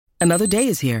Another day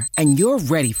is here, and you're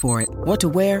ready for it. What to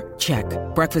wear? Check.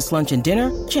 Breakfast, lunch, and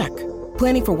dinner? Check.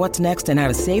 Planning for what's next and how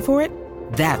to save for it?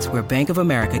 That's where Bank of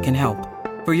America can help.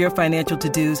 For your financial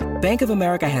to-dos, Bank of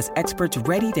America has experts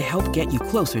ready to help get you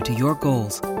closer to your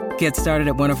goals. Get started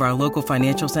at one of our local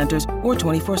financial centers or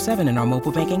 24/7 in our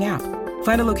mobile banking app.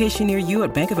 Find a location near you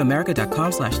at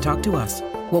bankofamerica.com/talktous.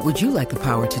 What would you like the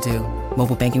power to do?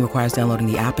 Mobile banking requires downloading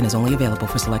the app and is only available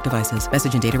for select devices.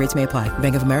 Message and data rates may apply.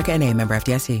 Bank of America N.A., member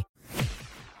FDIC.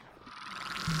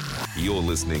 You're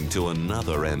listening to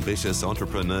another Ambitious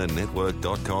Entrepreneur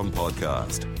Network.com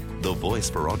podcast. The voice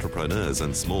for entrepreneurs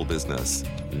and small business.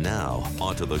 Now,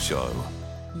 onto the show.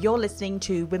 You're listening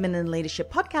to Women in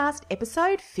Leadership Podcast,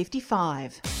 episode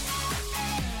 55.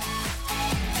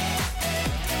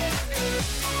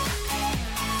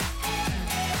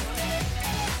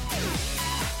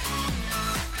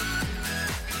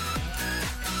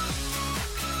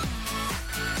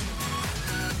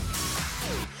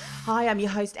 Hi, I'm your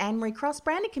host, Anne-Marie Cross,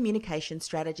 brand and communication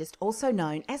strategist, also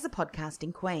known as the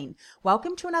Podcasting Queen.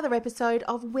 Welcome to another episode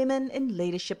of Women in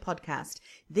Leadership Podcast,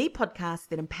 the podcast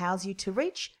that empowers you to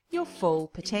reach your full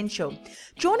potential.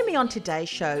 Joining me on today's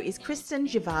show is Kristen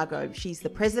Zhivago. She's the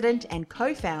president and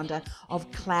co-founder of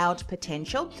Cloud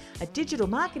Potential, a digital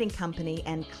marketing company,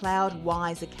 and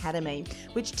CloudWise Academy,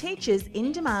 which teaches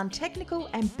in-demand technical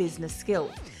and business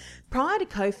skills. Prior to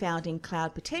co-founding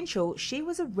Cloud Potential, she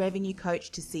was a revenue coach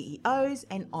to CEOs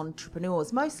and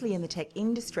entrepreneurs, mostly in the tech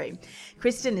industry.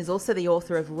 Kristen is also the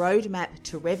author of Roadmap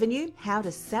to Revenue, How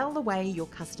to Sell the Way Your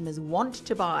Customers Want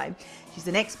to Buy. She's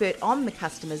an expert on the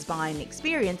customer's buying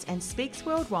experience and speaks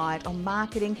worldwide on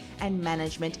marketing and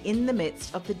management in the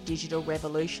midst of the digital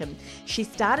revolution. She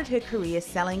started her career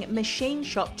selling machine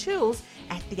shop tools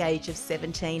at the age of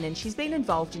 17, and she's been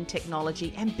involved in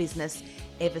technology and business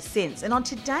ever since. And on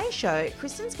today's show,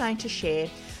 Kristen's going to share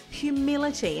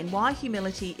humility and why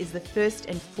humility is the first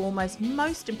and foremost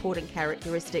most important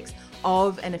characteristics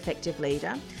of an effective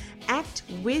leader. Act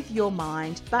with your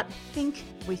mind, but think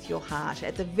with your heart.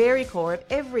 At the very core of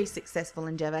every successful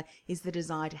endeavor is the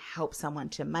desire to help someone,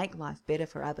 to make life better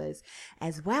for others,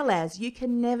 as well as you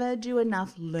can never do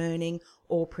enough learning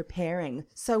or preparing.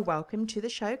 So welcome to the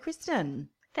show, Kristen.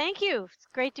 Thank you. It's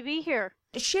great to be here.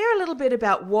 Share a little bit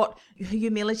about what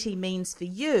humility means for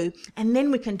you, and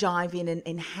then we can dive in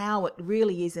and how it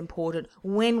really is important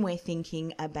when we're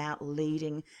thinking about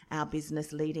leading our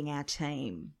business, leading our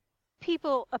team.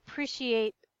 People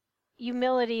appreciate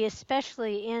humility,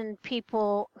 especially in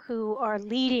people who are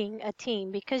leading a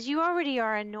team, because you already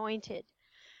are anointed.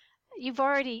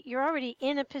 You're already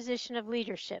in a position of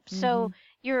leadership. So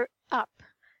you're up,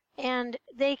 and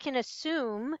they can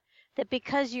assume that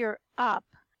because you're up,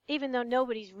 even though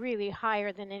nobody's really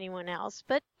higher than anyone else,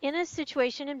 but in a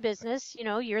situation in business, you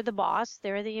know, you're the boss,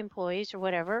 they're the employees or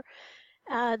whatever,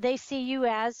 they see you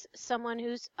as someone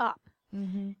who's up.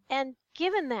 Mm-hmm. And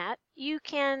given that, you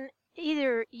can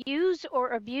either use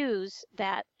or abuse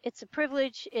that. It's a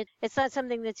privilege. It's not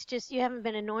something that's just, you haven't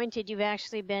been anointed. You've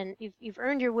actually been, you've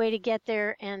earned your way to get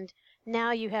there, and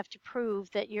now you have to prove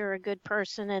that you're a good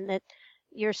person and that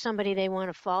you're somebody they want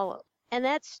to follow. And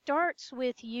that starts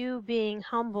with you being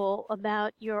humble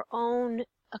about your own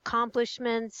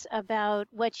accomplishments, about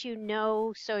what you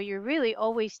know. So you're really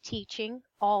always teaching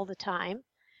all the time,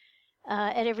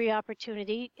 at every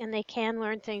opportunity, and they can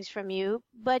learn things from you.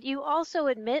 But you also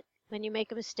admit when you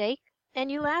make a mistake,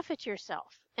 and you laugh at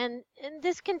yourself. And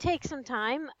this can take some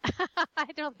time. I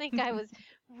don't think I was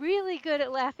really good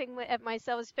at laughing at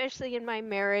myself, especially in my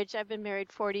marriage. I've been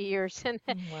married 40 years, and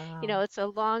Wow. you know, it's a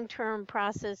long-term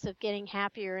process of getting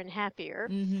happier and happier.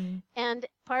 Mm-hmm. And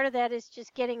part of that is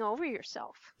just getting over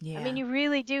yourself. Yeah. I mean, you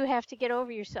really do have to get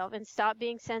over yourself and stop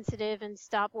being sensitive and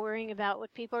stop worrying about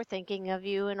what people are thinking of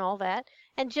you and all that,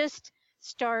 and just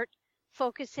start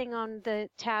focusing on the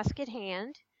task at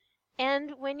hand.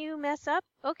 And when you mess up,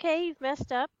 okay, you've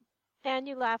messed up, and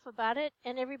you laugh about it,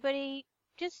 and everybody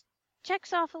just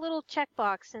checks off a little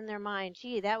checkbox in their mind.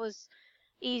 Gee, that was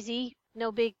easy,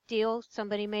 no big deal,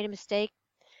 somebody made a mistake.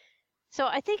 So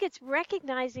I think it's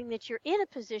recognizing that you're in a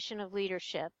position of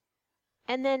leadership,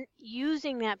 and then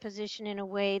using that position in a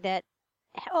way that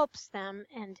helps them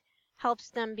and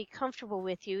helps them be comfortable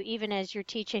with you, even as you're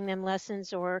teaching them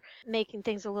lessons or making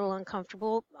things a little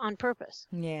uncomfortable on purpose.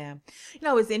 Yeah. You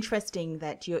know, it's interesting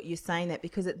that you're saying that,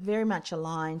 because it very much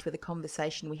aligned with a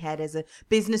conversation we had as a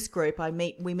business group.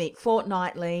 We meet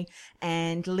fortnightly,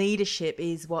 and leadership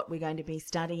is what we're going to be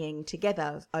studying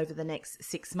together over the next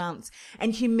 6 months.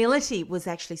 And humility was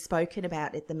actually spoken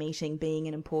about at the meeting being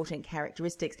an important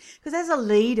characteristic, because as a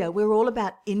leader, we're all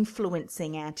about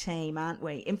influencing our team, aren't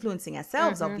we? Influencing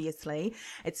ourselves, obviously, obviously.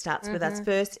 It starts with us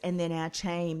first and then our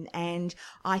team. And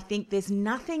I think there's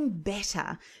nothing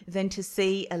better than to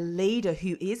see a leader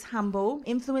who is humble,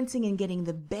 influencing and getting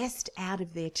the best out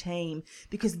of their team,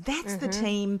 because that's the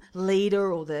team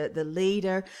leader or the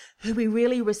leader who we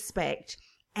really respect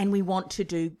and we want to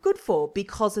do good for,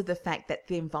 because of the fact that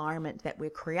the environment that we're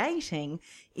creating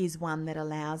is one that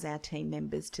allows our team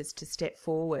members to step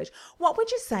forward. What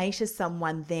would you say to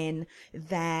someone then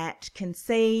that can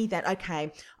see that,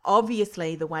 okay,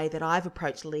 obviously the way that I've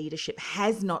approached leadership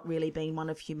has not really been one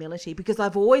of humility, because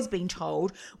I've always been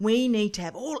told we need to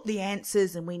have all the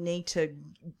answers and we need to,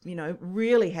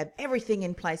 really have everything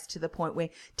in place to the point where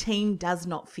team does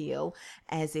not feel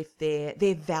as if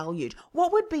they're valued.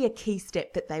 What would be a key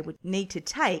step that they would need to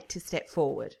take to step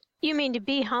forward? You mean to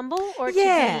be humble or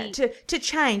to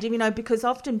change, because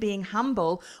often being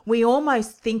humble, we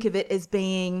almost think of it as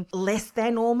being less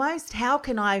than almost. How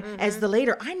can I, as the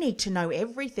leader, I need to know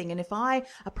everything. And if I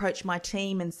approach my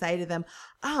team and say to them,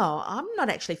 oh, I'm not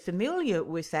actually familiar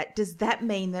with that, does that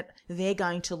mean that they're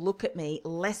going to look at me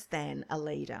less than a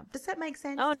leader? Does that make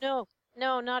sense? Oh,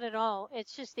 no, not at all.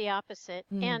 It's just the opposite.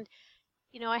 And,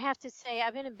 I have to say,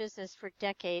 I've been in business for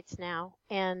decades now,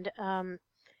 and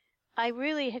I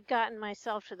really had gotten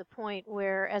myself to the point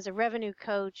where, as a revenue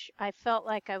coach, I felt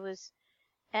like I was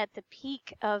at the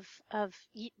peak of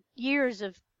years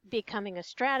of becoming a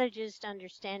strategist,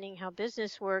 understanding how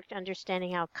business worked,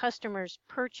 understanding how customers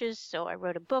purchase. So I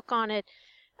wrote a book on it,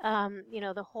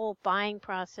 the whole buying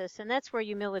process. And that's where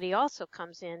humility also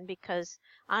comes in, because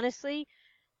honestly,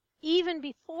 even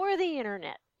before the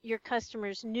internet, your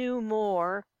customers knew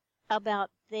more about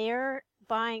their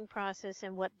buying process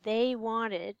and what they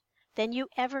wanted than you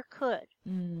ever could.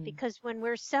 Because when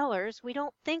we're sellers, we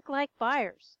don't think like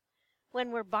buyers.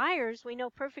 When we're buyers, we know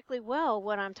perfectly well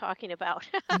what I'm talking about.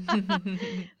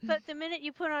 But the minute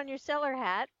you put on your seller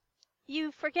hat,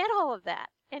 you forget all of that,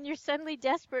 and you're suddenly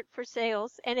desperate for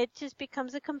sales, and it just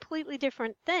becomes a completely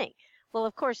different thing. Well,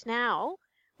 of course, now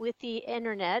with the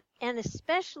internet, and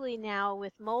especially now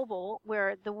with mobile,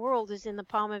 where the world is in the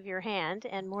palm of your hand,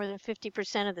 and more than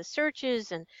 50% of the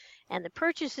searches and the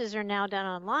purchases are now done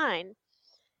online,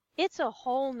 it's a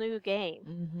whole new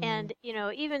game. And,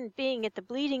 even being at the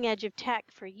bleeding edge of tech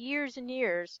for years and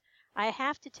years, I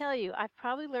have to tell you, I've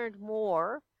probably learned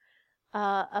more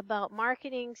about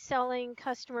marketing, selling,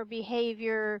 customer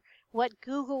behavior, what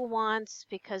Google wants,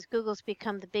 because Google's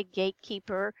become the big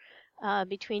gatekeeper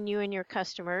between you and your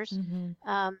customers. In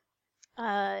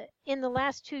the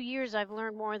last 2 years, I've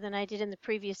learned more than I did in the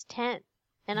previous 10.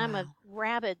 And I'm a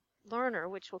rabid learner,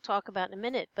 which we'll talk about in a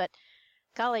minute. But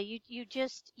golly,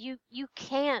 you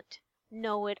can't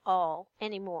know it all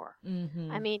anymore.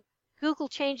 I mean, Google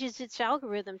changes its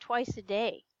algorithm twice a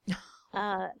day.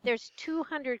 There's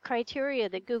 200 criteria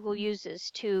that Google uses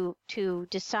to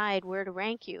decide where to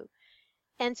rank you.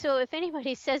 And so if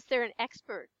anybody says they're an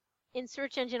expert in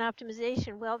search engine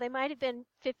optimization, well, they might have been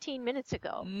 15 minutes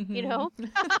ago,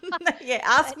 Yeah,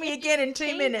 ask me again in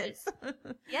 2 minutes.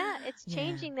 Yeah, it's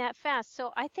changing that fast.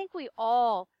 So I think we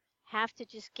all have to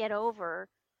just get over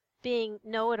being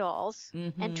know-it-alls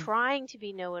and trying to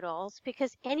be know-it-alls,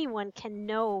 because anyone can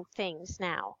know things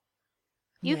now.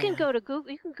 You can go to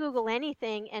Google, you can Google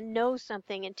anything and know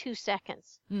something in 2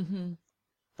 seconds.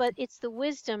 But it's the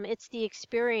wisdom, it's the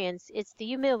experience, it's the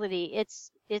humility,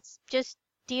 it's just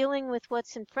dealing with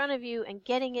what's in front of you and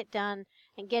getting it done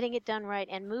right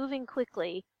and moving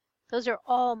quickly. Those are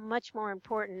all much more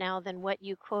important now than what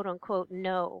you quote unquote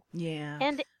know. Yeah.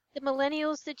 And the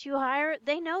millennials that you hire,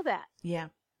 they know that. Yeah.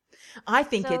 I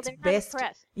think So it's they're not best.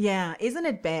 impressed. Yeah, isn't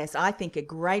it best? I think a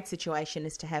great situation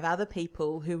is to have other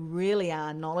people who really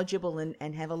are knowledgeable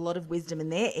and have a lot of wisdom in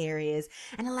their areas,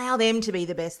 and allow them to be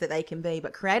the best that they can be,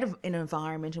 but create an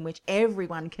environment in which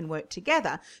everyone can work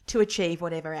together to achieve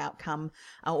whatever outcome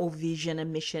or vision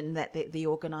and mission that the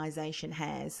organisation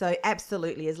has. So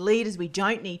absolutely, as leaders, we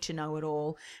don't need to know it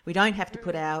all. We don't have to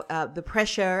put the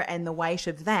pressure and the weight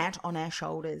of that on our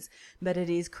shoulders, but it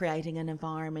is creating an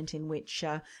environment in which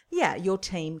your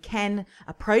team can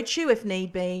approach you if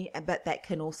need be, but that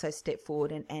can also step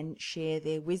forward and share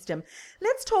their wisdom.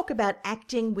 Let's talk about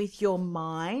acting with your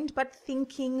mind, but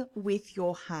thinking with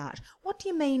your heart. What do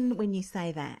you mean when you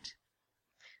say that?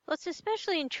 Well, it's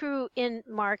especially true in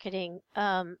marketing.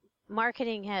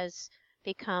 Marketing has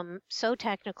become so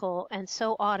technical and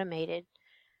so automated.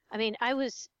 I mean, I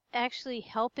was actually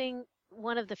helping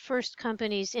one of the first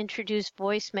companies introduce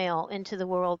voicemail into the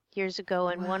world years ago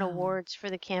and won awards for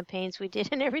the campaigns we did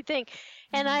and everything.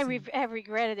 And I have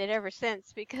regretted it ever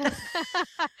since, because,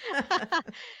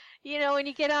 when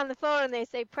you get on the phone and they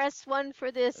say press 1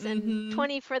 for this and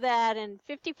 20 for that and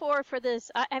 54 for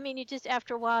this. I mean, you just,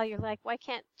 after a while, you're like, why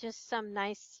can't just some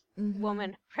nice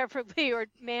woman, preferably, or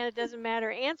man, it doesn't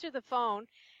matter, answer the phone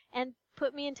and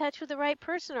put me in touch with the right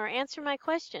person or answer my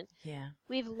question. Yeah.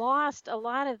 We've lost a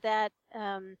lot of that.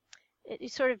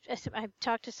 It sort of, I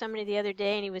talked to somebody the other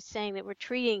day and he was saying that we're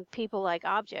treating people like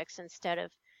objects instead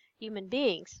of human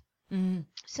beings.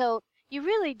 So you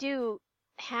really do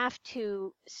have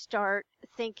to start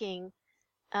thinking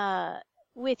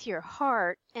with your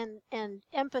heart and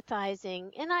empathizing.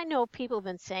 And I know people have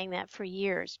been saying that for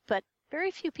years, but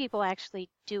very few people actually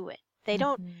do it. They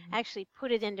don't actually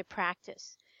put it into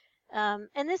practice. And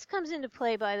this comes into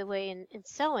play, by the way, in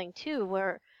selling too,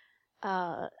 where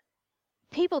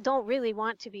people don't really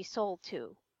want to be sold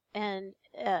to. And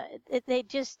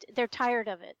they're tired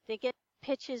of it. They get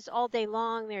pitches all day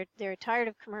long. They're tired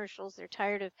of commercials. They're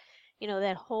tired of,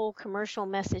 that whole commercial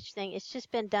message thing. It's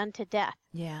just been done to death.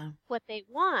 Yeah. What they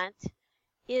want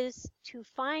is to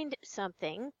find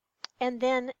something and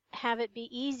then have it be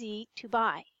easy to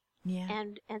buy. Yeah.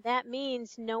 And that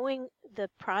means knowing the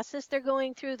process they're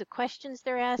going through, the questions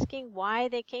they're asking, why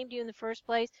they came to you in the first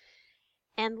place,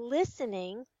 and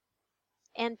listening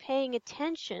and paying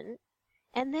attention,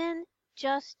 and then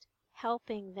just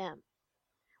helping them.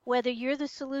 Whether you're the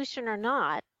solution or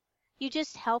not, you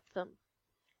just help them.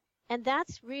 And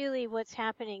that's really what's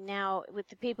happening now with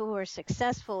the people who are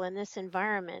successful in this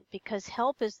environment, because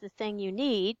help is the thing you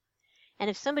need. And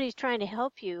if somebody's trying to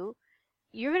help you,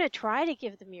 you're going to try to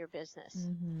give them your business.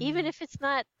 Even if it's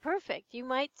not perfect, you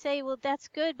might say, well, that's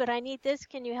good, but I need this.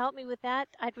 Can you help me with that?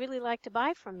 I'd really like to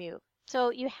buy from you.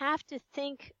 So you have to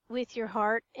think with your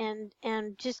heart and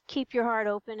just keep your heart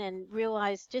open and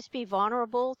realize, just be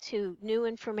vulnerable to new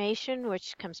information,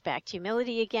 which comes back to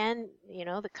humility again.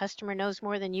 The customer knows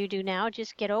more than you do now.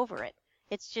 Just get over it.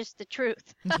 It's just the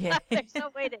truth. Yeah. There's no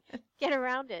way to get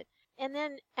around it. And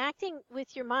then acting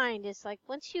with your mind is like,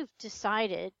 once you've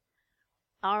decided,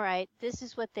 all right, this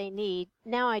is what they need,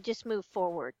 now I just move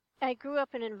forward. I grew up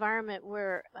in an environment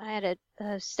where I had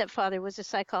a stepfather who was a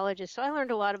psychologist, so I learned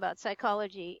a lot about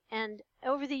psychology. And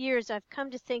over the years, I've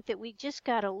come to think that we just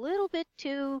got a little bit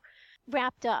too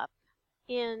wrapped up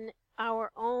in our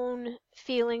own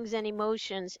feelings and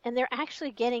emotions, and they're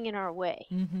actually getting in our way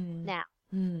now.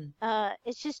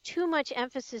 It's just too much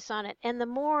emphasis on it. And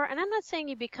and I'm not saying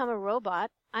you become a robot.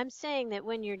 I'm saying that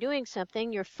when you're doing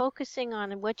something, you're focusing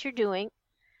on what you're doing.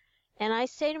 And I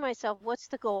say to myself, what's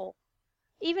the goal?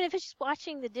 Even if it's just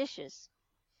washing the dishes.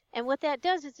 And what that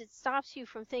does is it stops you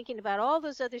from thinking about all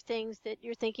those other things that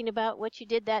you're thinking about, what you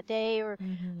did that day or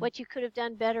what you could have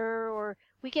done better. Or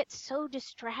we get so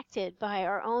distracted by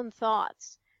our own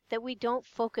thoughts that we don't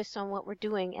focus on what we're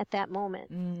doing at that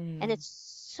moment. And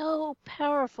it's so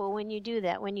powerful when you do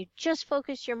that, when you just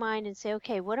focus your mind and say,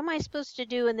 okay, what am I supposed to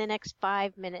do in the next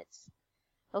 5 minutes?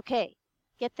 Okay,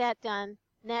 get that done.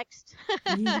 Next.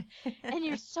 And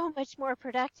you're so much more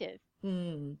productive.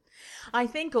 I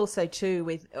think also too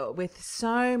with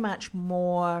so much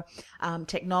more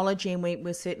technology, and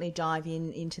we'll certainly dive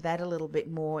into that a little bit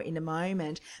more in a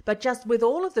moment, but just with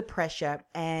all of the pressure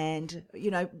and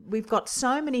we've got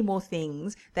so many more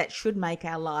things that should make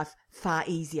our life far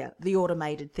easier, the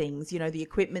automated things, the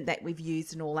equipment that we've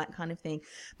used and all that kind of thing.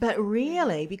 But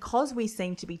really, because we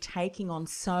seem to be taking on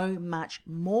so much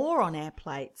more on our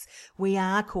plates, we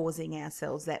are causing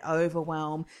ourselves that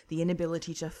overwhelm, the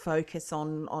inability to focus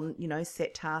on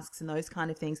set tasks and those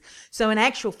kind of things. So in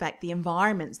actual fact, the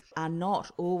environments are not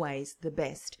always the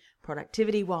best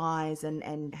productivity wise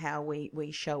and how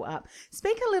we show up.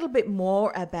 Speak a little bit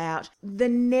more about the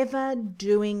never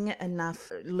doing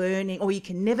enough learning, or you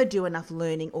can never do enough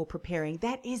learning or preparing.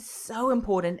 That is so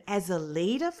important as a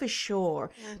leader for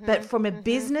sure. But from a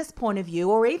business point of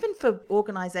view, or even for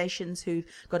organizations who've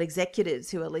got executives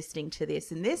who are listening to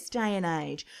this, in this day and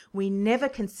age, we never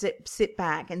can sit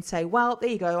back and say, well,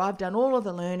 there you go, I've done all of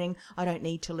the learning, I don't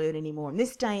need to learn anymore. In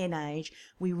this day and age,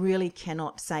 we really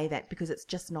cannot say that, because it's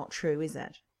just not true, is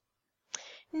it?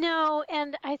 No,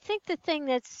 and I think the thing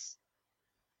that's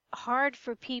hard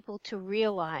for people to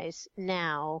realize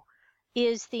now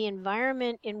is the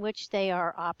environment in which they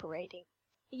are operating.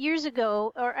 Years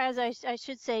ago, or as I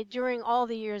should say, during all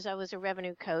the years I was a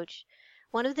revenue coach,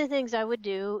 one of the things I would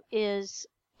do is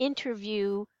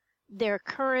interview their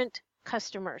current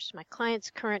customers, my clients'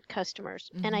 current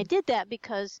customers. And I did that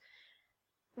because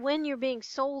when you're being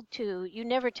sold to, you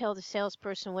never tell the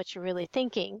salesperson what you're really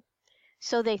thinking.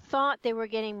 So they thought they were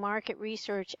getting market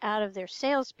research out of their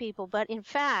salespeople, but in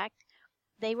fact,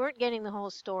 they weren't getting the whole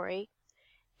story.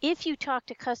 If you talk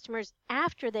to customers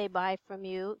after they buy from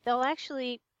you, they'll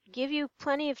actually give you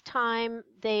plenty of time.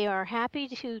 They are happy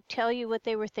to tell you what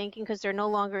they were thinking because they're no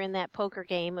longer in that poker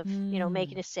game of,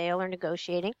 making a sale or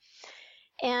negotiating.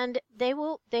 And they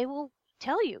will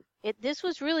tell you, this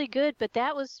was really good, but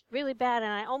that was really bad,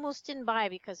 and I almost didn't buy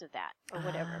because of that, or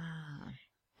whatever.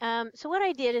 So what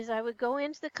I did is I would go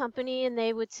into the company and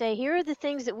they would say, here are the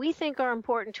things that we think are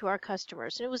important to our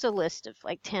customers. And it was a list of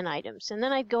like 10 items. And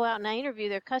then I'd go out and I interview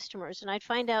their customers and I'd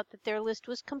find out that their list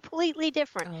was completely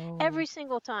different every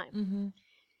single time. Mm-hmm.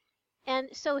 And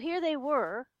so here they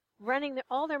were running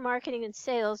all their marketing and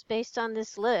sales based on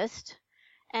this list.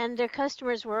 And their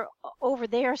customers were over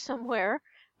there somewhere,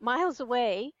 miles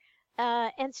away.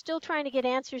 And still trying to get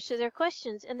answers to their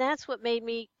questions. And that's what made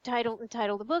me title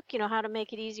the book, how to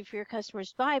make it easy for your customers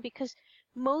to buy, because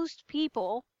most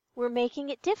people were making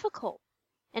it difficult.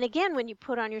 And again, when you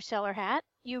put on your seller hat,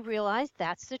 you realize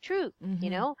that's the truth,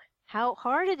 how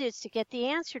hard it is to get the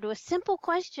answer to a simple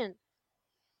question.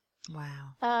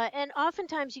 Wow. And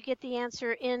oftentimes you get the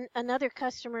answer in another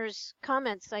customer's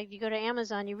comments. Like you go to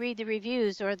Amazon, you read the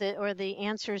reviews or the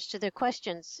answers to the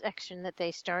questions section that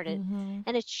they started. Mm-hmm.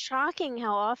 And it's shocking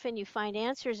how often you find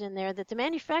answers in there that the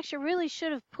manufacturer really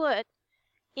should have put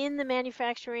in the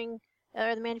manufacturing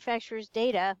or the manufacturer's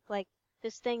data. Like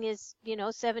this thing is,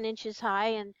 7 inches high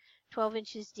and 12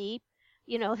 inches deep.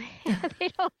 They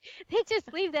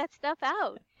just leave that stuff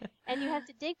out and you have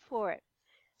to dig for it.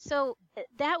 So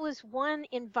that was one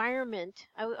environment.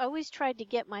 I always tried to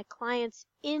get my clients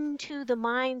into the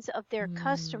minds of their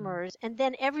customers, and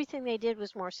then everything they did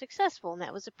was more successful, and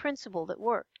that was a principle that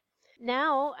worked.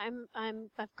 Now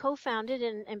I've co-founded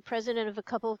and president of a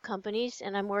couple of companies,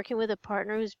 and I'm working with a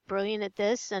partner who's brilliant at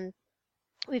this, and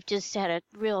we've just had a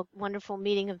real wonderful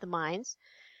meeting of the minds.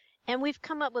 And we've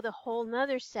come up with a whole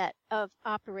nother set of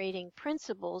operating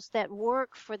principles that work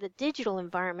for the digital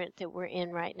environment that we're in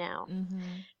right now. Mm-hmm.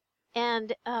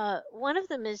 And one of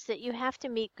them is that you have to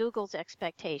meet Google's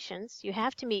expectations, you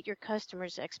have to meet your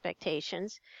customers'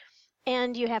 expectations,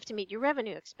 and you have to meet your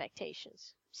revenue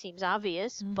expectations. Seems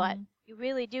obvious, but you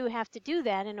really do have to do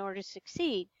that in order to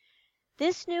succeed.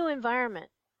 This new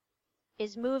environment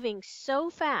is moving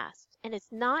so fast, and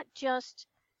it's not just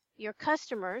your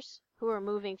customers who are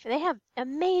moving. They have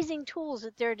amazing tools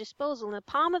at their disposal. In the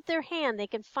palm of their hand, they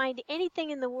can find anything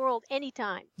in the world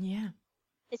anytime. Yeah.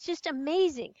 It's just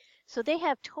amazing. So they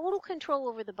have total control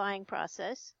over the buying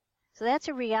process. So that's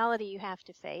a reality you have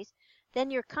to face.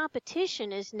 Then your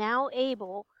competition is now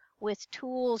able, with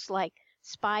tools like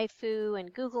SpyFu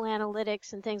and Google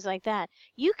Analytics and things like that,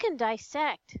 you can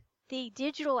dissect the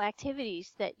digital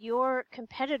activities that your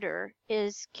competitor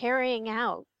is carrying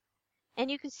out. And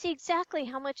you can see exactly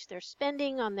how much they're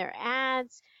spending on their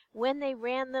ads, when they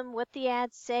ran them, what the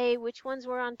ads say, which ones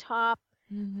were on top.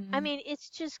 Mm-hmm. I mean, it's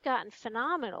just gotten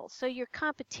phenomenal. So your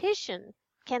competition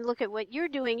can look at what you're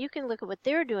doing. You can look at what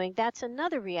they're doing. That's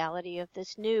another reality of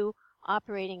this new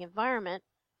operating environment.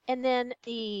 And then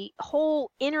the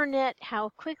whole internet, how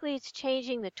quickly it's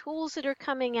changing, the tools that are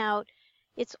coming out,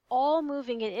 it's all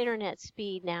moving at internet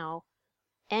speed now.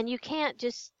 And you can't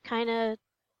just kind of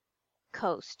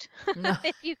coast. No.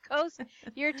 If you coast,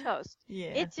 you're toast. Yeah.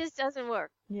 It just doesn't work.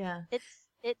 Yeah.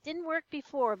 It didn't work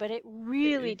before, but it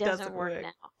really doesn't work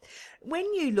now.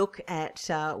 When you look at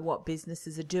what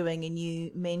businesses are doing, and you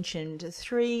mentioned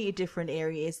 3 different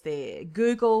areas there: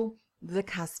 Google, the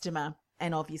customer,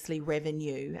 and obviously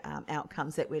revenue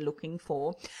outcomes that we're looking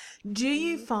for. Do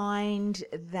you find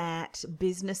that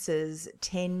businesses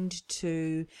tend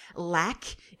to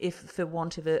lack, if for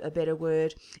want of a better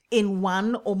word, in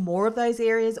one or more of those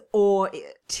areas, or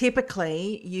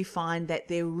typically you find that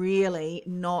they're really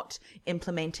not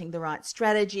implementing the right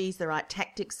strategies, the right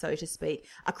tactics, so to speak,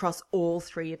 across all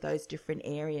 3 of those different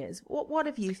areas? What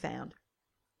have you found?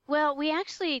 Well, we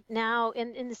actually now,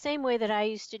 in the same way that I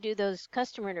used to do those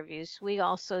customer interviews, we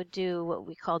also do what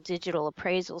we call digital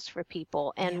appraisals for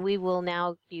people. And we will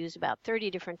now use about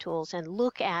 30 different tools and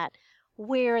look at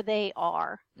where they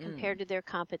are compared to their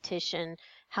competition,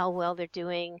 how well they're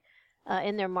doing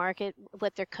in their market,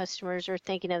 what their customers are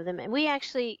thinking of them. And we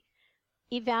actually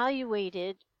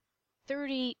evaluated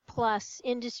 30 plus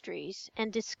industries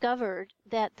and discovered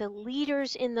that the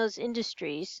leaders in those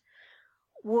industries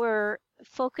were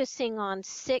focusing on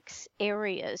 6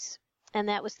 areas, and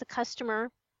that was the customer,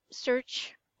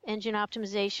 search engine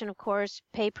optimization, of course,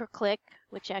 pay per click,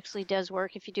 which actually does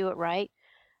work if you do it right,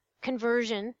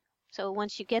 conversion, so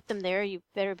once you get them there, you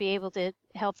better be able to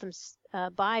help them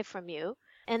buy from you,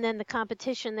 and then the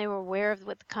competition, they were aware of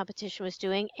what the competition was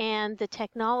doing, and the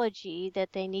technology that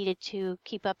they needed to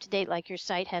keep up to date, like your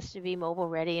site has to be mobile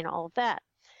ready and all of that.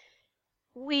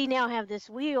 we now have this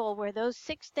wheel where those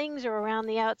 6 things are around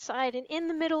the outside, and in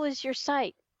the middle is your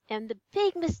site. And the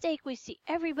big mistake we see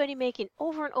everybody making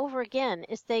over and over again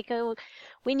is they go,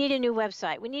 we need a new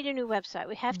website. We need a new website.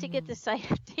 We have to get the site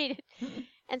updated.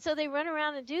 And so they run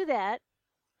around and do that,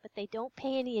 but they don't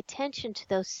pay any attention to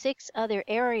those 6 other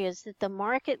areas that the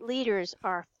market leaders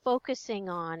are focusing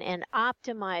on and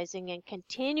optimizing and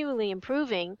continually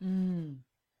improving.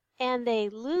 And they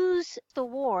lose the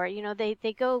war. You know,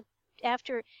 they go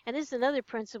after, and this is another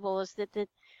principle, is that the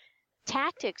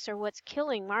tactics are what's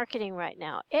killing marketing right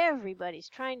now. Everybody's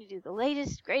trying to do the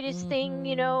latest, greatest thing,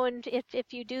 you know, and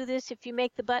if you do this, if you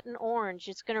make the button orange,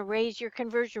 it's going to raise your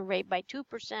conversion rate by 2%.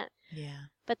 Yeah.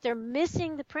 But they're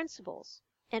missing the principles.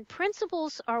 And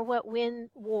principles are what win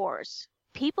wars.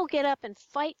 People get up and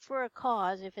fight for a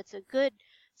cause if it's a good,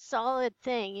 solid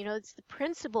thing. You know, it's the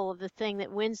principle of the thing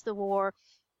that wins the war.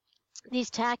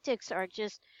 These tactics are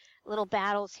just little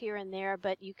battles here and there,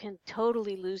 but you can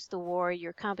totally lose the war.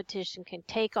 Your competition can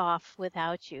take off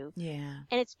without you. Yeah.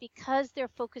 And it's because they're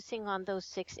focusing on those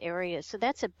 6 areas. So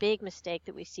that's a big mistake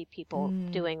that we see people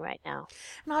doing right now.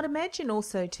 And I'd imagine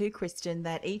also too, Kristen,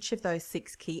 that each of those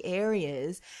 6 key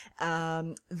areas,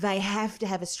 they have to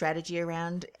have a strategy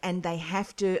around, and they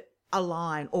have to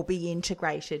align or be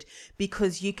integrated,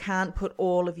 because you can't put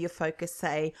all of your focus,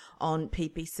 say, on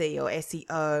PPC or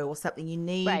SEO or something. You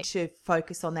need to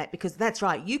focus on that, because that's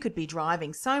right. You could be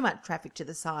driving so much traffic to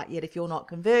the site, yet if you're not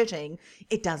converting,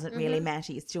 it doesn't really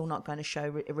matter. You're still not going to show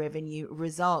revenue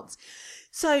results.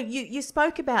 So you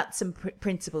spoke about some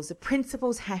principles. The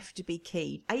principles have to be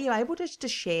key. Are you able to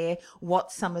share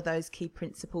what some of those key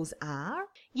principles are?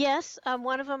 Yes,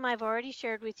 one of them I've already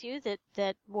shared with you,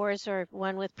 that wars are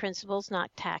won with principles, not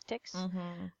tactics.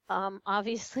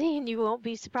 Obviously, and you won't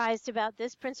be surprised about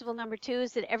this, principle number 2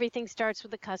 is that everything starts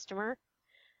with the customer.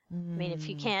 I mean,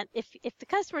 if the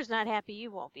customer's not happy, you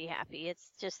won't be happy.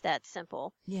 It's just that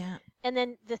simple. Yeah. And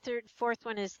then the third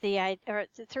one is is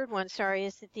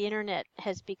that the internet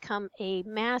has become a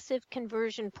massive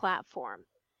conversion platform.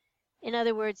 In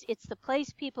other words, it's the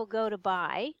place people go to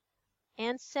buy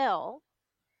and sell,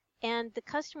 and the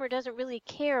customer doesn't really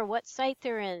care what site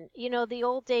they're in. You know, the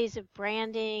old days of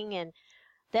branding and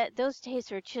those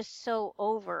days are just so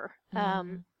over.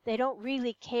 They don't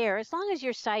really care. As long as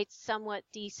your site's somewhat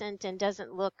decent and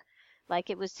doesn't look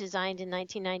like it was designed in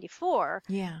 1994,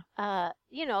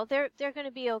 you know, they're going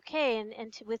to be okay.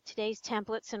 And with today's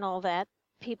templates and all that,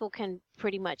 people can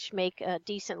pretty much make a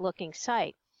decent looking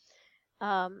site.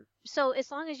 So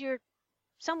as long as you're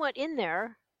somewhat in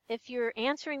there, if you're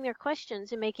answering their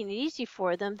questions and making it easy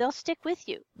for them, they'll stick with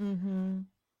you.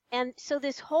 And so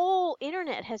this whole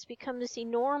internet has become this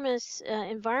enormous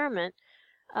environment.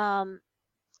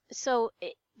 So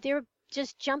they're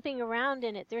just jumping around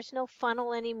in it. There's no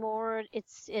funnel anymore.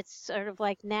 It's sort of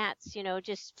like gnats, you know,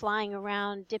 just flying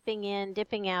around, dipping in,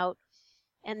 dipping out.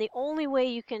 And the only way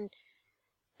you can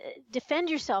defend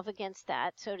yourself against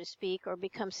that, so to speak, or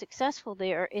become successful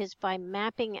there is by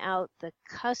mapping out the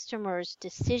customer's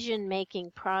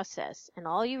decision-making process. And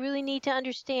all you really need to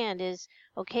understand is,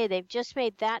 okay, they've just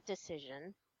made that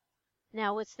decision.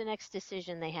 Now, what's the next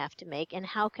decision they have to make, and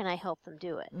how can I help them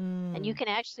do it? And you can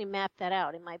actually map that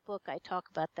out. In my book, I talk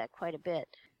about that quite a bit.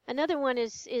 Another one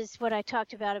is what I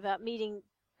talked about meeting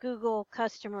Google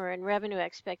customer and revenue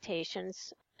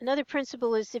expectations. Another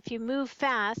principle is if you move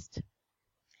fast,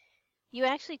 you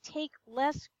actually take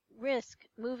less risk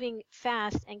moving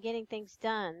fast and getting things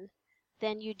done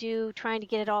than you do trying to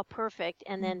get it all perfect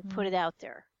and then put it out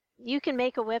there. You can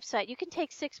make a website. You can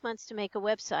take 6 months to make a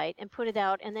website and put it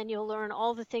out, and then you'll learn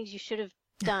all the things you should have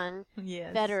done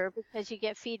better because you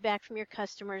get feedback from your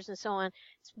customers and so on.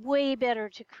 It's way better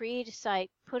to create a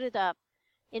site, put it up,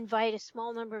 invite a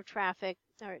small number of traffic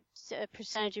or a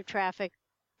percentage of traffic,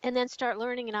 and then start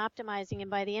learning and optimizing. And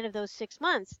by the end of those 6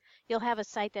 months, you'll have a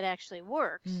site that actually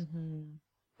works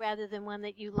rather than one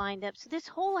that you lined up. So this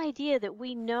whole idea that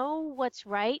we know what's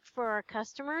right for our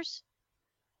customers,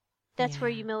 that's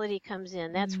where humility comes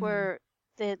in. That's where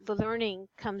the learning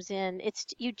comes in.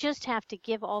 You just have to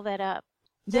give all that up.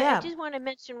 I just want to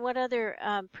mention one other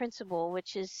principle,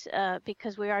 which is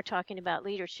because we are talking about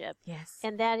leadership. Yes.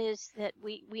 And that is that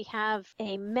we have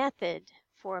a method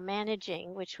for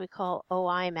managing, which we call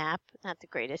OIMAP, not the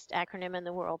greatest acronym in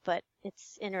the world, but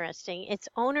it's interesting. It's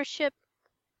ownership,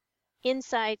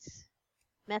 insights,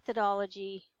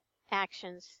 methodology,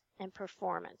 actions, and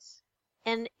performance.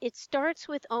 And it starts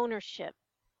with ownership.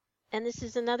 And this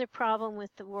is another problem with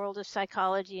the world of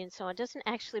psychology and so on. It doesn't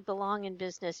actually belong in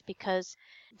business because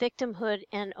victimhood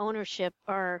and ownership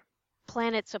are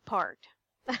planets apart.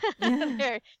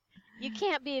 You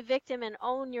can't be a victim and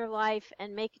own your life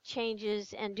and make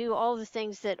changes and do all the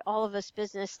things that all of us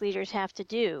business leaders have to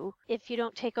do if you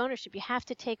don't take ownership. You have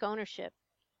to take ownership.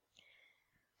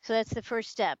 So that's the first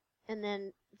step. And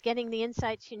then getting the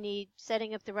insights you need,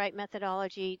 setting up the right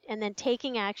methodology, and then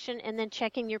taking action, and then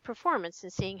checking your performance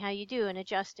and seeing how you do and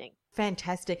adjusting.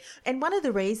 Fantastic. And one of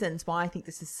the reasons why I think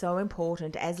this is so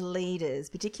important as leaders,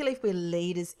 particularly if we're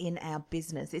leaders in our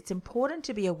business, it's important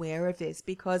to be aware of this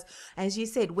because, as you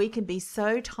said, we can be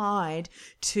so tied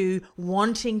to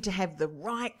wanting to have the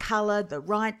right color, the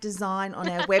right design on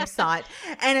our website.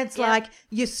 And it's like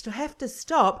you have to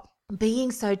stop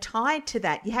being so tied to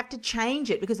that. You have to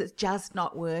change it because it's just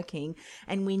not working,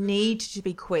 and we need to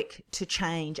be quick to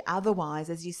change. Otherwise,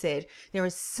 as you said, there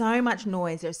is so much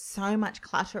noise, there's so much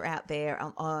clutter out there,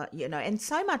 and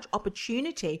so much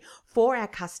opportunity for our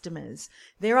customers.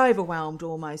 They're overwhelmed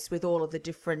almost with all of the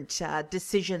different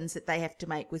decisions that they have to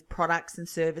make with products and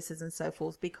services and so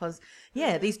forth because,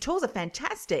 these tools are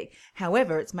fantastic.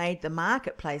 However, it's made the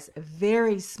marketplace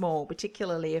very small,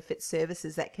 particularly if it's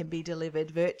services that can be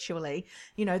delivered virtually.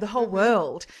 The whole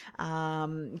world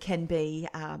can be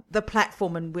the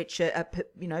platform in which a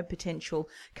potential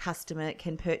customer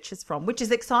can purchase from, which is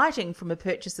exciting from a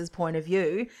purchaser's point of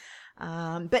view.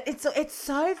 But it's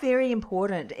so very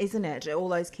important, isn't it? All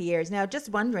those key areas. Now, just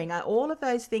wondering, are all of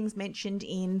those things mentioned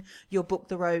in your book,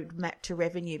 The Roadmap to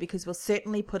Revenue? Because we'll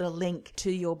certainly put a link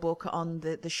to your book on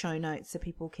the show notes so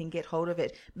people can get hold of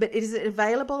it. But is it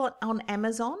available on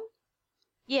Amazon?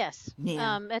 Yes.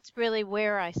 That's really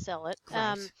where I sell it.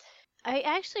 I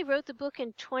actually wrote the book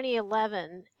in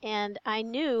 2011, and I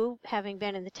knew, having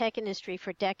been in the tech industry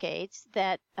for decades,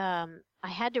 that I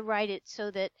had to write it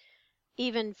so that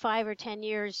even 5 or 10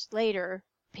 years later,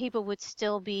 people would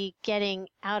still be getting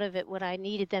out of it what I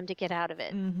needed them to get out of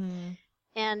it. Mm-hmm.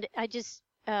 And I just,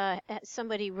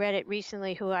 somebody read it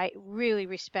recently who I really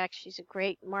respect. She's a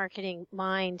great marketing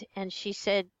mind. And she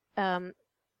said,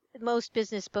 most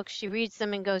business books, she reads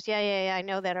them and goes, yeah, I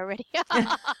know that already.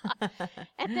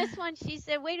 And this one, she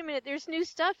said, wait a minute, there's new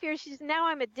stuff here. She said, now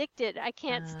I'm addicted. I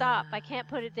can't stop. I can't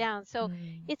put it down. So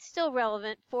it's still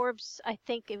relevant. Forbes, I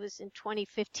think it was in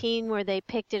 2015 where they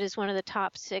picked it as one of the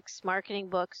top 6 marketing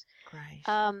books. Great.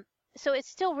 So it's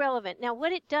still relevant. Now,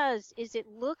 what it does is it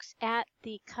looks at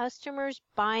the customer's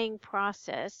buying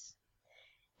process,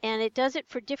 and it does it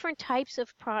for different types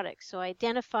of products. So I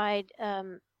identified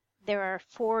there are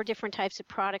 4 different types of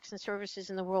products and services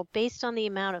in the world based on the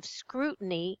amount of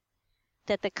scrutiny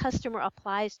that the customer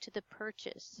applies to the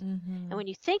purchase. Mm-hmm. And when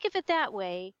you think of it that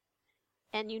way,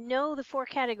 and you know the 4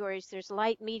 categories, there's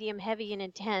light, medium, heavy, and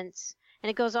intense, and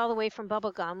it goes all the way from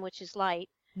bubble gum, which is light,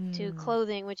 to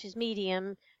clothing, which is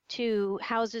medium, to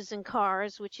houses and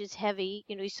cars, which is heavy.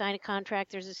 You sign a contract,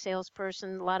 there's a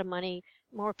salesperson, a lot of money,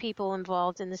 more people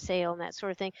involved in the sale and that sort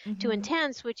of thing, to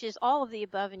intense, which is all of the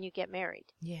above, and you get married.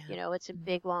 Yeah. It's a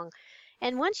big, long.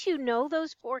 And once you know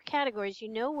those 4 categories, you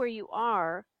know where you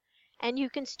are, and you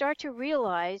can start to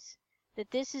realize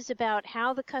that this is about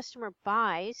how the customer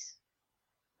buys.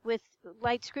 With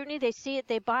light scrutiny, they see it,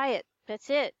 they buy it.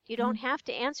 That's it. You don't have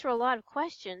to answer a lot of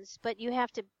questions, but you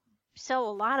have to sell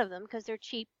a lot of them because they're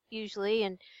cheap usually.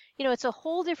 And, it's a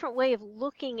whole different way of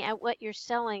looking at what you're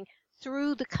selling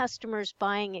through the customer's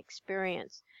buying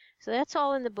experience. So that's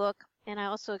all in the book. And I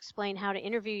also explain how to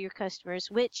interview your customers,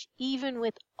 which even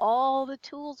with all the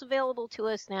tools available to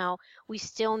us now, we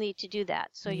still need to do that.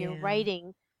 So you're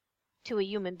writing to a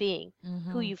human being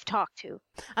who you've talked to.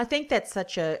 I think that's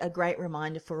such a great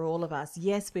reminder for all of us.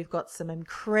 Yes, we've got some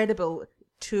incredible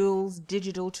tools,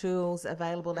 digital tools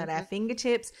available at our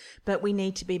fingertips, but we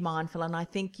need to be mindful. And I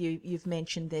think you've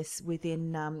mentioned this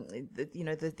within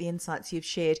the insights you've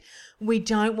shared. We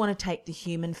don't want to take the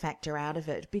human factor out of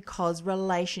it because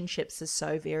relationships are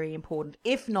so very important,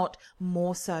 if not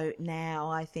more so now.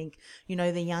 I think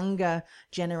the younger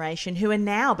generation who are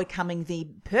now becoming the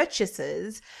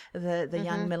purchasers, the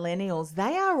young millennials,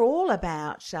 they are all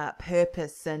about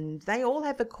purpose, and they all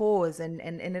have a cause, and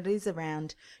it is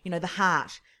around the heart.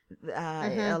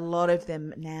 A lot of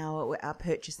them now are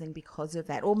purchasing because of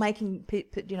that, or making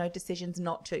decisions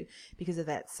not to because of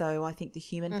that. So I think the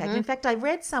human factor. In fact, I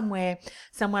read somewhere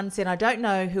someone said, I don't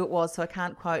know who it was, so I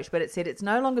can't quote, but it said it's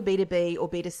no longer B2B or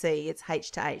B2C, it's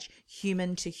H to H,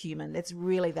 human to human. It's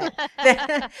really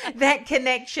that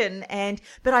connection.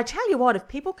 But I tell you what, if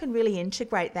people can really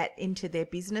integrate that into their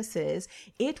businesses,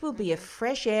 it will be a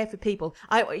fresh air for people.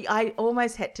 I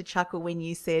almost had to chuckle when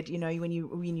you said, when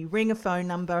you ring a phone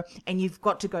number entrepreneur and you've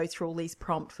got to go through all these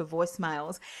prompt for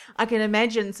voicemails. I can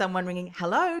imagine someone ringing,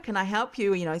 hello, can I help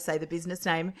you? You know, say the business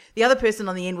name. The other person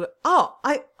on the end will,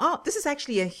 this is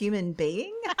actually a human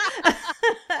being.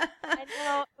 I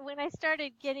know. When I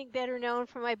started getting better known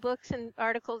for my books and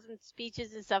articles and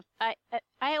speeches and stuff, I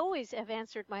always have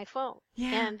answered my phone.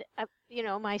 Yeah. And,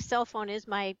 my cell phone is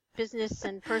my business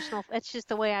and personal. That's just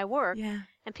the way I work. Yeah.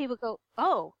 And people go,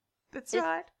 oh. That's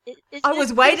right. I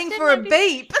was waiting for a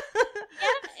beep.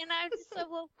 Yeah, and I just said,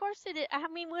 well, of course it is. I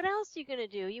mean, what else are you going to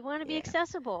do? You want to be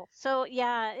accessible. So,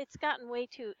 yeah, it's gotten way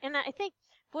too. And I think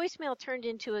voicemail turned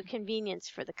into a convenience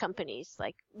for the companies.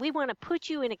 Like, we want to put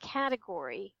you in a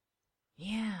category.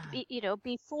 Yeah.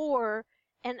 Before.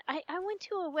 And I went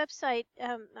to a website.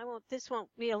 This won't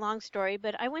be a long story,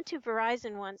 but I went to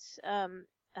Verizon once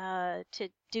to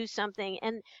do something,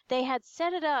 and they had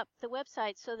set it up, the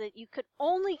website, so that you could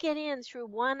only get in through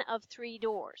one of 3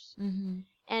 doors. Mm-hmm.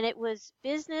 And it was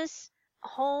business,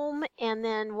 home, and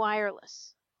then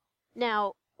wireless.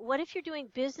 Now, what if you're doing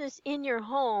business in your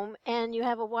home and you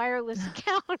have a wireless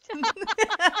account?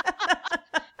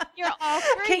 You're all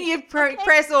 3. Can you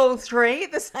press all 3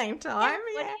 at the same time?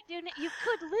 Yeah. What do you do? You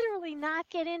could literally not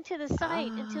get into the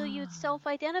site until you'd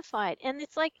self-identified. And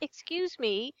it's like, excuse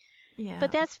me,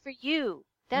 but that's for you.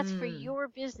 That's for your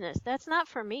business. That's not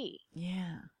for me.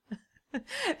 Yeah.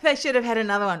 They should have had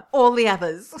another one. All the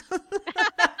others.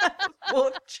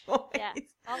 Fourth choice. Yeah,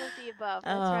 all of the above.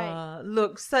 That's right.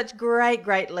 Look, such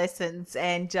great lessons.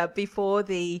 And before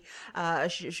we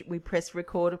press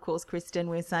record, of course, Kristen,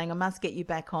 we're saying I must get you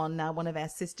back on one of our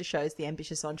sister shows, the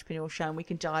Ambitious Entrepreneur Show, and we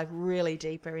can dive really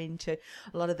deeper into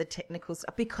a lot of the technical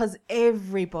stuff, because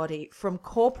everybody from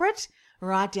corporate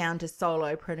right down to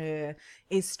solopreneur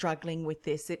is struggling with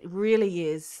this. It really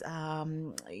is,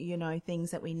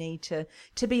 things that we need to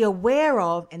be aware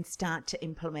of and start to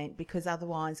implement, because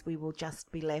otherwise we will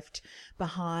just be left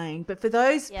behind. But for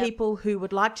those people who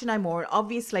would like to know more,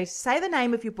 obviously say the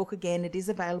name of your book again. It is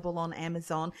available on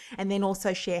Amazon, and then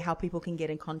also share how people can get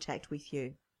in contact with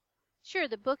you. Sure.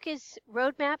 The book is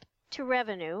Roadmap to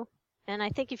Revenue. And I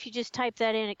think if you just type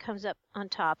that in, it comes up on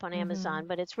top on Amazon.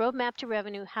 But it's Roadmap to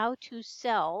Revenue, how to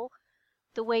sell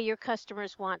the way your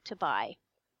customers want to buy.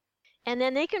 And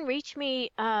then they can reach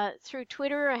me through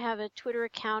Twitter. I have a Twitter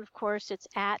account, of course. It's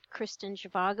at Kristen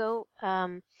Zhivago.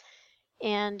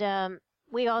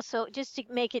 We also, just to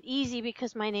make it easy,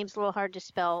 because my name's a little hard to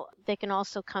spell, they can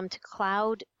also come to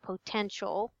Cloud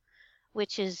Potential,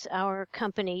 which is our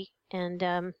company,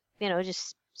 and,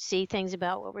 just see things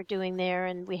about what we're doing there.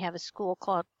 And we have a school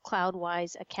called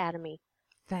Cloudwise Academy.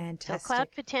 Fantastic. So Cloud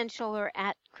Potential or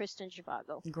at Kristen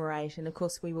Zhivago. Great. And of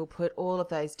course, we will put all of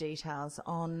those details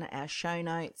on our show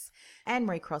notes,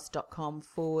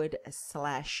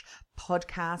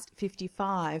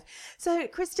 annemariecross.com/podcast55. So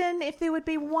Kristen, if there would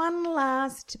be one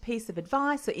last piece of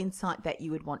advice or insight that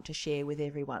you would want to share with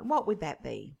everyone, what would that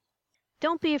be?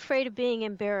 Don't be afraid of being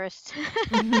embarrassed.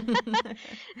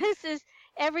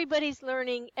 Everybody's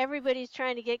learning. Everybody's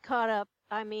trying to get caught up.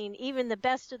 I mean, even the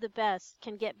best of the best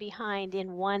can get behind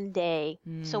in one day.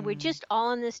 So we're just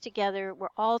all in this together. We're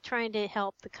all trying to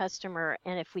help the customer.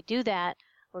 And if we do that,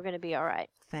 we're going to be all right.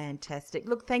 Fantastic.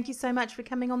 Look, thank you so much for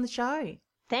coming on the show.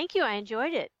 Thank you. I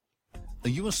enjoyed it. Are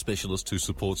you a specialist who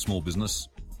supports small business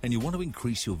and you want to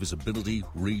increase your visibility,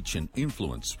 reach and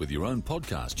influence with your own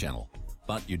podcast channel,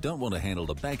 but you don't want to handle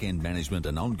the back-end management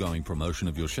and ongoing promotion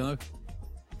of your show?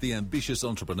 The Ambitious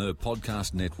Entrepreneur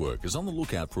Podcast Network is on the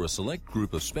lookout for a select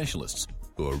group of specialists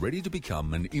who are ready to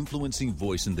become an influencing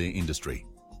voice in their industry.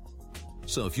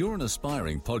 So if you're an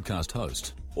aspiring podcast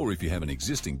host, or if you have an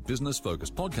existing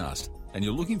business-focused podcast and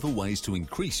you're looking for ways to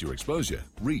increase your exposure,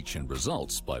 reach and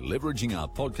results by leveraging our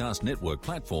podcast network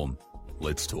platform,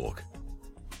 let's talk.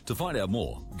 To find out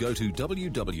more, go to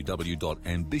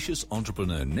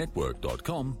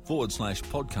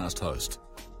www.ambitiousentrepreneurnetwork.com/podcast host.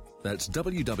 That's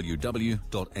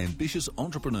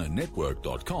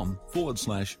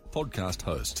www.ambitiousentrepreneurnetwork.com/podcast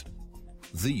host.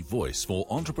 The voice for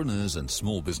entrepreneurs and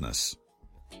small business.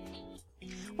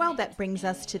 Well, that brings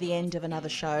us to the end of another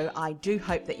show. I do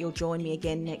hope that you'll join me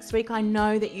again next week. I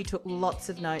know that you took lots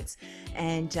of notes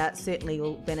and certainly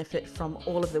will benefit from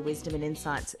all of the wisdom and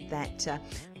insights that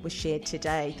was shared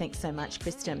today. Thanks so much,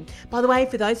 Kristen. By the way,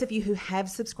 for those of you who have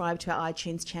subscribed to our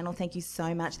iTunes channel, thank you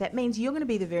so much. That means you're going to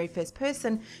be the very first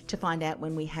person to find out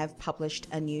when we have published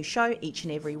a new show each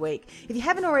and every week. If you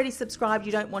haven't already subscribed,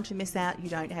 you don't want to miss out, you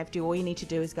don't have to. All you need to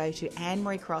do is go to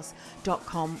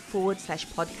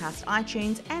annemariecross.com/podcast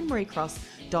iTunes,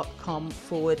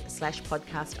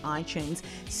 annemariecross.com/podcast iTunes.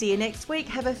 See you next week.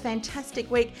 Have a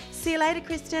fantastic week. See you later,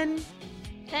 Kristen.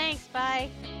 Thanks. Bye.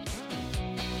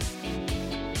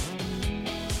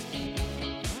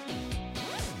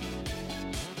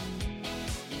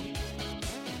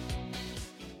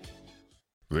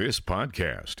 This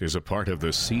podcast is a part of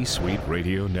the C-Suite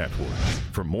Radio Network.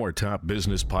 For more top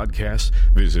business podcasts,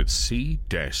 visit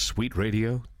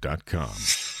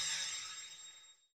c-suiteradio.com.